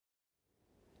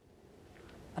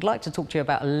I'd like to talk to you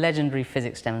about a legendary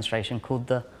physics demonstration called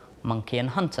the Monkey and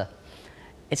Hunter.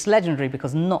 It's legendary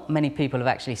because not many people have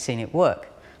actually seen it work,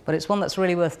 but it's one that's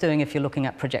really worth doing if you're looking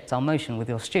at projectile motion with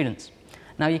your students.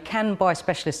 Now, you can buy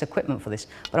specialist equipment for this,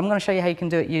 but I'm going to show you how you can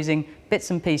do it using bits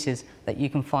and pieces that you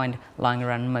can find lying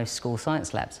around in most school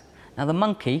science labs. Now, the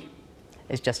monkey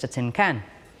is just a tin can,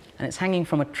 and it's hanging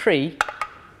from a tree,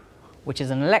 which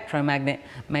is an electromagnet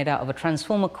made out of a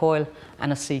transformer coil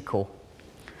and a C-core.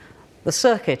 The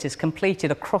circuit is completed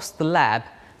across the lab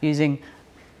using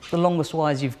the longest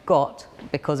wires you've got,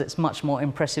 because it's much more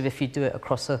impressive if you do it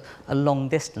across a long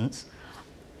distance.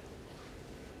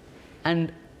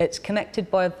 And it's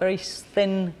connected by a very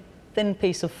thin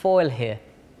piece of foil here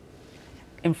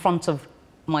in front of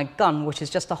my gun, which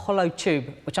is just a hollow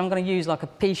tube, which I'm going to use like a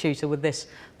pea shooter with this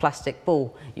plastic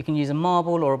ball. You can use a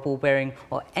marble or a ball bearing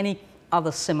or any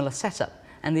other similar setup.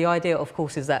 And the idea, of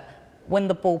course, is that when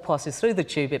the ball passes through the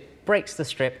tube, it breaks the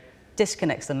strip,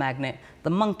 disconnects the magnet, the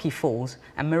monkey falls,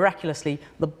 and miraculously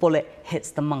the bullet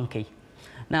hits the monkey.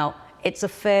 Now, it's a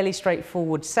fairly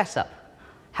straightforward setup.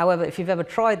 However, if you've ever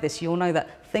tried this, you'll know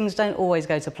that things don't always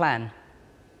go to plan.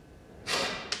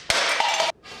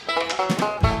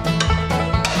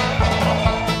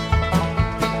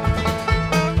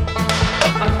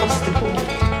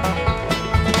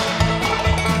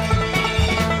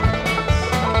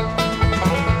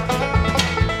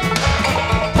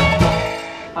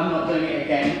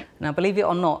 Now, believe it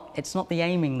or not, it's not the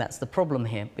aiming that's the problem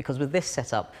here, because with this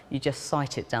setup, you just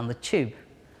sight it down the tube.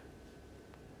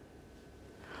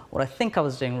 What I think I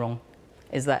was doing wrong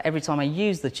is that every time I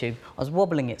used the tube, I was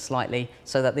wobbling it slightly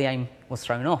so that the aim was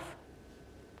thrown off.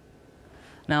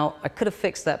 Now, I could have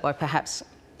fixed that by perhaps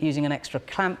using an extra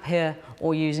clamp here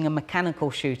or using a mechanical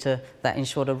shooter that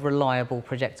ensured a reliable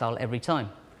projectile every time.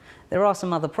 There are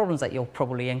some other problems that you'll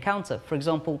probably encounter. For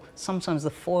example, sometimes the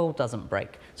foil doesn't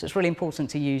break, so it's really important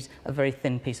to use a very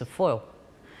thin piece of foil.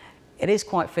 It is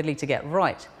quite fiddly to get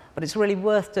right, but it's really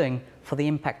worth doing for the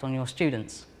impact on your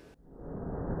students.